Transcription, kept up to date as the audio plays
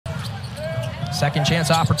Second chance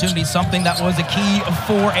opportunity, something that was a key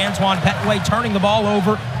for Antoine Petway. Turning the ball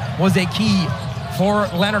over was a key for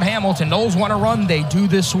Leonard Hamilton. Knowles want to run. They do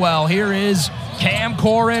this well. Here is Cam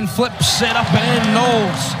Corrin, flips it up and in.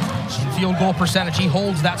 Knowles, field goal percentage, he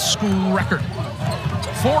holds that school record.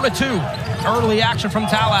 4-2. Early action from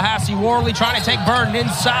Tallahassee. Warley trying to take Burden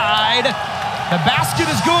inside. The basket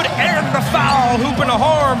is good, and the foul. Hooping a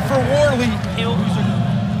harm for Warley.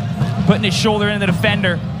 Putting his shoulder in the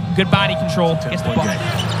defender. Good body control. Gets the ball.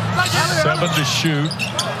 7 to shoot.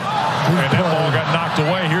 And that ball got knocked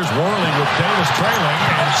away. Here's Warley with Davis trailing,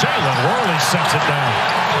 and Jalen Warley sets it down.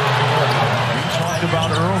 We talked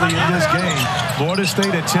about early in this game, Florida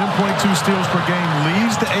State at 10.2 steals per game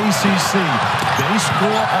leads the ACC. They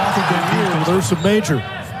score off of their defense. There's some major.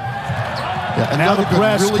 Yeah, and now the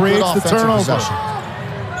press really creates the turnover.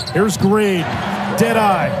 Here's Green, dead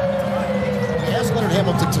eye. He asked Leonard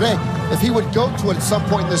Hamilton today if he would go to it at some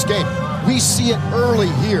point in this game. We see it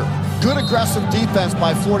early here. Good aggressive defense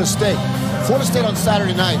by Florida State. Florida State on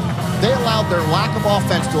Saturday night, they allowed their lack of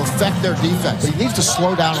offense to affect their defense. But he needs to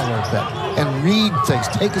slow down a little bit and read things,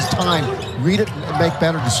 take his time, read it, and make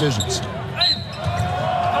better decisions.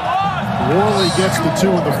 Warley gets the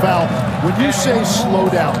 2 in the foul. When you say slow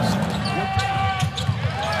down,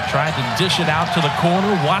 tried to dish it out to the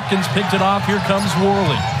corner. Watkins picked it off. Here comes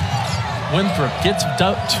Warley. Winthrop gets 2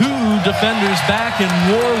 defenders back, and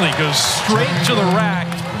Warley goes straight to the rack.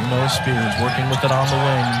 No Spears working with it on the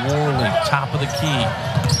wing. Warley, top of the key.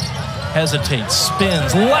 Hesitates,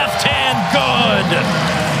 spins, left hand, good!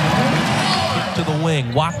 To the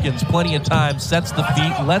wing. Watkins, plenty of time, sets the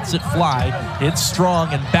feet, lets it fly. It's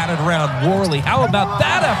strong and batted around. Warley, how about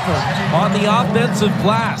that effort on the offensive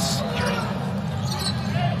glass?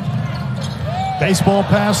 baseball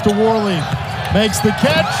pass to Warley. Makes the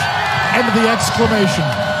catch, and the exclamation.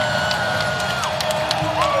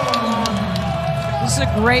 This is a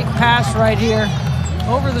great pass right here.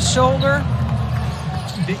 Over the shoulder.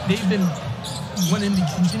 They've been wanting to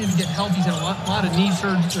continue to get healthy. He's had a lot of knee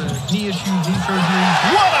issues, knee surgeries.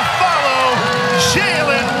 What a follow!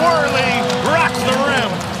 Jalen Warley rocks the rim.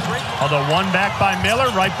 Although one back by Miller,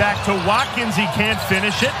 right back to Watkins. He can't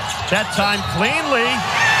finish it. That time cleanly.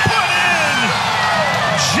 Put in!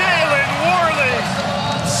 Jalen Warley.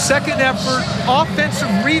 Second effort, offensive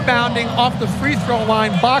rebounding off the free throw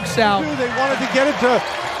line, box out. They wanted to get it to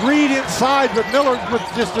Reed inside, but Miller with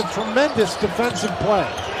just a tremendous defensive play.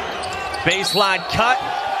 Baseline cut.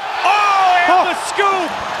 Oh, and the scoop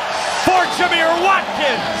for Jameer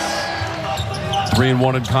Watkins.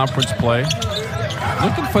 3-1 in conference play.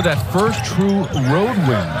 Looking for that first true road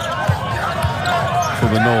win for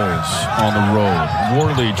the Noles on the road.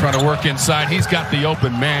 Warley trying to work inside. He's got the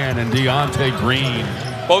open man, and Deontay Green.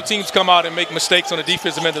 Both teams come out and make mistakes on the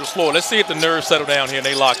defensive end of the floor. Let's see if the nerves settle down here and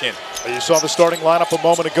they lock in. You saw the starting lineup a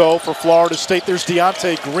moment ago for Florida State. There's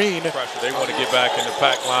Deontay Green. Pressure. They want to get back in the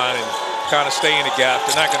pack line and kind of stay in the gap.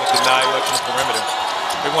 They're not going to deny much in the perimeter.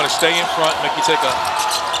 They want to stay in front, make you take a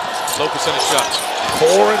low percentage shot.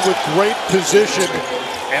 Corrin with great position,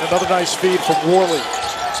 and another nice feed from Warley.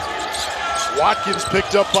 Watkins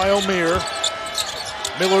picked up by O'Meara.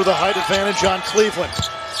 Miller the height advantage on Cleveland.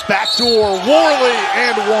 Backdoor, Warley,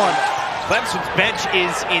 and one. Clemson's bench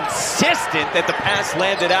is insistent that the pass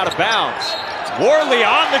landed out of bounds. Warley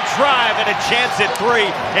on the drive and a chance at 3,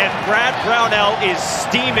 and Brad Brownell is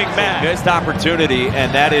steaming mad. Missed opportunity,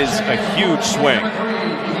 and that is a huge swing.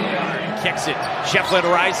 Kicks it, Shefflin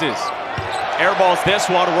rises. Airballs this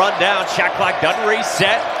one, run down, shot clock doesn't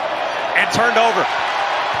reset, and turned over.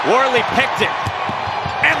 Warley picked it,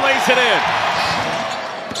 and lays it in.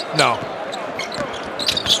 No.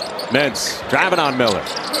 Mintz driving on Miller.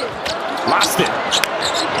 Lost it.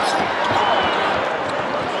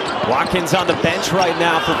 Watkins on the bench right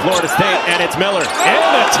now for Florida State, and it's Miller in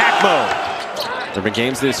attack mode. There have been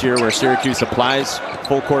games this year where Syracuse applies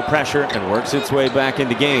full court pressure and works its way back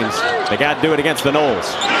into games. They got to do it against the Noles.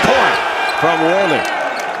 Point from Warley.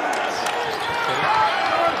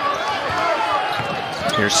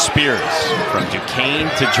 Here's Spears from Duquesne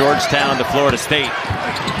to Georgetown to Florida State.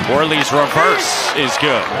 Warley's reverse is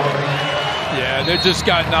good. Yeah, they're just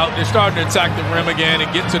gotten out. They're starting to attack the rim again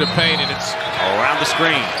and get to the paint, and it's around the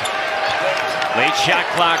screen. Late shot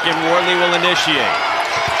clock, and Warley will initiate.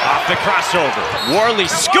 Off the crossover. Warley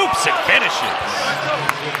scoops and finishes.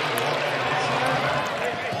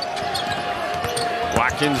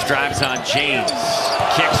 Watkins drives on James.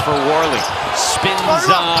 Kicks for Warley. Spins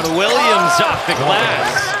on Williams off the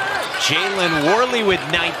glass. Jalen Warley with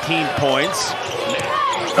 19 points.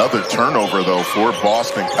 Another turnover, though, for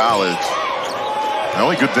Boston College. The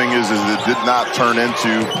only good thing is it did not turn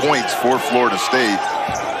into points for Florida State.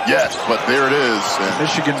 yet, but there it is. And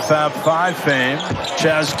Michigan Fab 5 fame,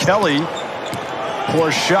 Chaz Kelly.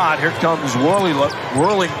 Poor shot. Here comes Warley,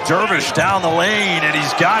 whirling dervish down the lane, and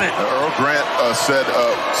he's got it. Earl Grant said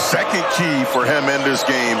second key for him in this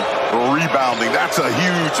game, rebounding. That's a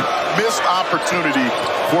huge missed opportunity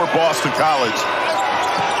for Boston College.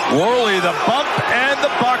 Worley, the bump and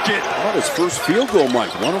the bucket. Well, his first field goal,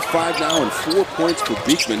 Mike. 1 of 5 now and 4 points for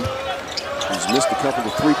Beekman. He's missed a couple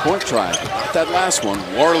of three-point tries. Not that last one.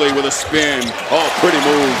 Warley with a spin. Oh, pretty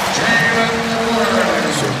move.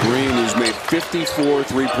 So Green, who's made 54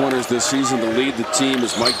 three-pointers this season to lead the team,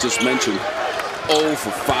 as Mike just mentioned, 0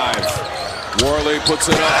 for 5. Warley puts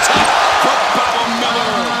it up top. Put Baba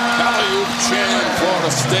Miller. Alley-oop jam,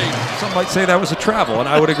 Florida State. Some might say that was a travel, and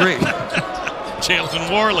I would agree. Jalen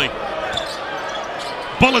Warley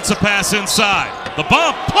bullets a pass inside. The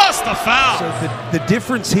bump plus the foul. So the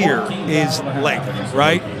difference here is length,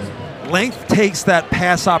 right? Length takes that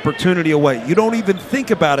pass opportunity away. You don't even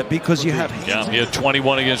think about it because you have hands. Yeah, he had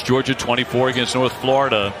 21 against Georgia, 24 against North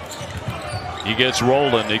Florida. He gets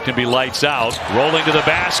rolling. It can be lights out. Rolling to the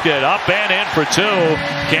basket. Up and in for 2.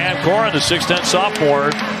 Cam Corrin, the 6'10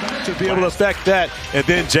 sophomore. To be able to affect that. And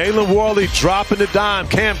then Jalen Warley dropping the dime.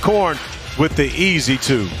 Cam Corrin with the easy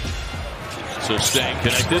 2. So staying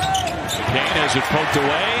connected. McCain has it poked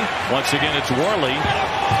away. Once again, it's Warley.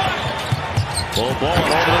 Full ball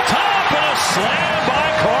over the top and a slam by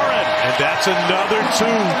Corrin. And that's another 2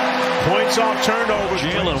 points off turnover.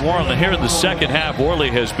 Jalen Warley here in the second half. Warley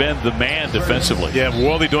has been the man defensively. Yeah,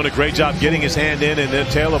 Warley doing a great job getting his hand in, and then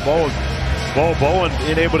Taylor Bowen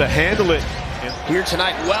being able to handle it. Here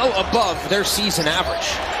tonight, well above their season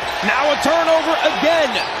average. Now a turnover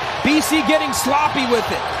again. BC getting sloppy with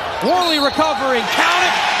it. Warley recovering, count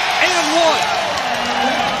it, and 1.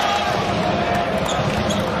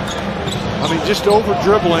 I mean, just over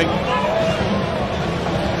dribbling.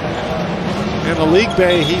 In the league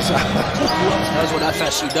bay, he's does what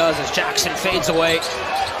FSU does as Jackson fades away.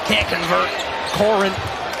 Can't convert. Corrin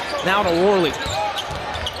now to Warley.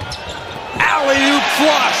 Alley-oop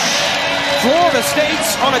flush. Florida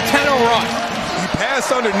State's on a 10-0 run. He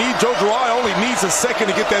passed underneath. Joe Dry only needs a second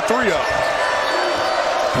to get that 3 up.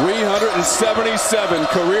 377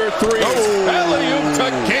 career threes. Oh. Alley-oop to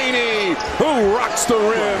Gainey, who rocks the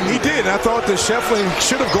rim. He did. I thought that Shefflin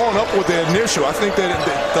should have gone up with the initial. I think that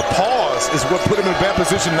the pause is what put him in a bad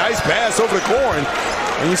position. Nice pass over to Corrin.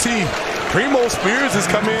 And you see Primo Spears has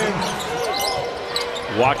come in.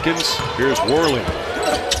 Watkins, here's Warley.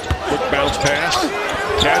 Quick bounce pass.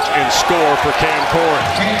 Catch and score for Cam Corrin.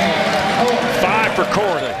 5 for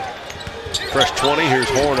Corrin. Fresh 20. Here's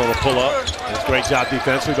Horn on a pull-up. Great job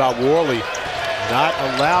defensively by Warley, not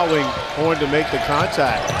allowing Horn to make the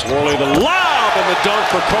contact. Warley the lob and the dunk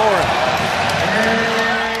for Corrin.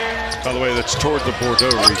 By the way, that's toward the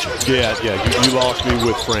Bordeaux region. Yeah, you lost me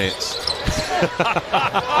with France.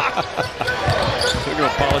 We're going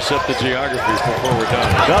to polish up the geography before we're done.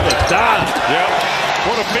 Another dime. Yep.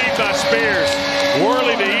 What a feed by Spears.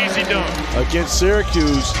 Warley the easy dunk. Against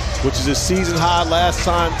Syracuse, which is a season high last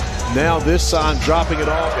time. Now this time dropping it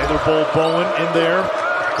off. Vanderbilt Bowen in there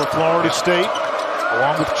for Florida State,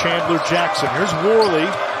 along with Chandler Jackson. Here's Warley,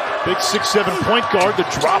 big 6'7" point guard. The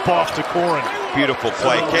drop off to Corrin. Beautiful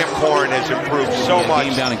play. Cam Corrin has improved so much.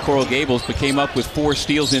 Came down in Coral Gables, but came up with 4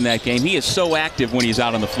 steals in that game. He is so active when he's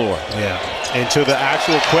out on the floor. Yeah. And to the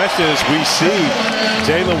actual question, as we see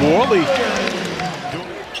Jalen Warley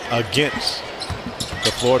against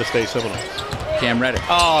the Florida State Seminoles. Cam Reddick.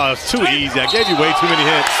 Oh, it's too easy. I gave you way too many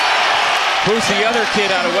hints. Who's the other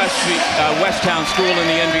kid out of Westtown School in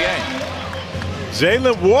the NBA?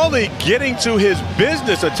 Jalen Warley getting to his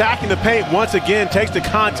business, attacking the paint once again, takes the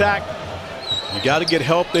contact. You got to get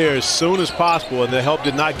help there as soon as possible, and the help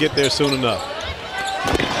did not get there soon enough.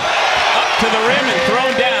 Up to the rim and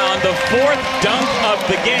thrown down. The 4th dunk of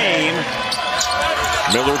the game.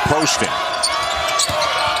 Miller posting.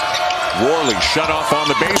 Warley shut off on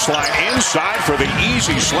the baseline inside for the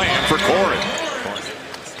easy slam for Corrin.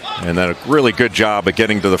 And then a really good job at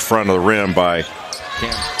getting to the front of the rim by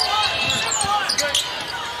Cam.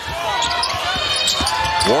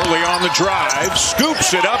 Warley on the drive,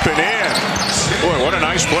 scoops it up and in. Boy, what a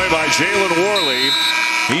nice play by Jalen Warley.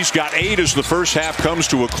 He's got 8 as the first half comes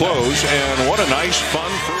to a close, and what a nice,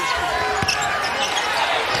 fun first.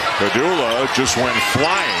 Padula just went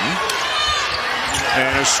flying.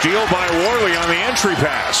 And a steal by Warley on the entry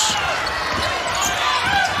pass.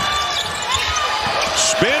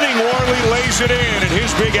 Spinning Warley lays it in, and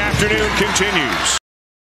his big afternoon continues.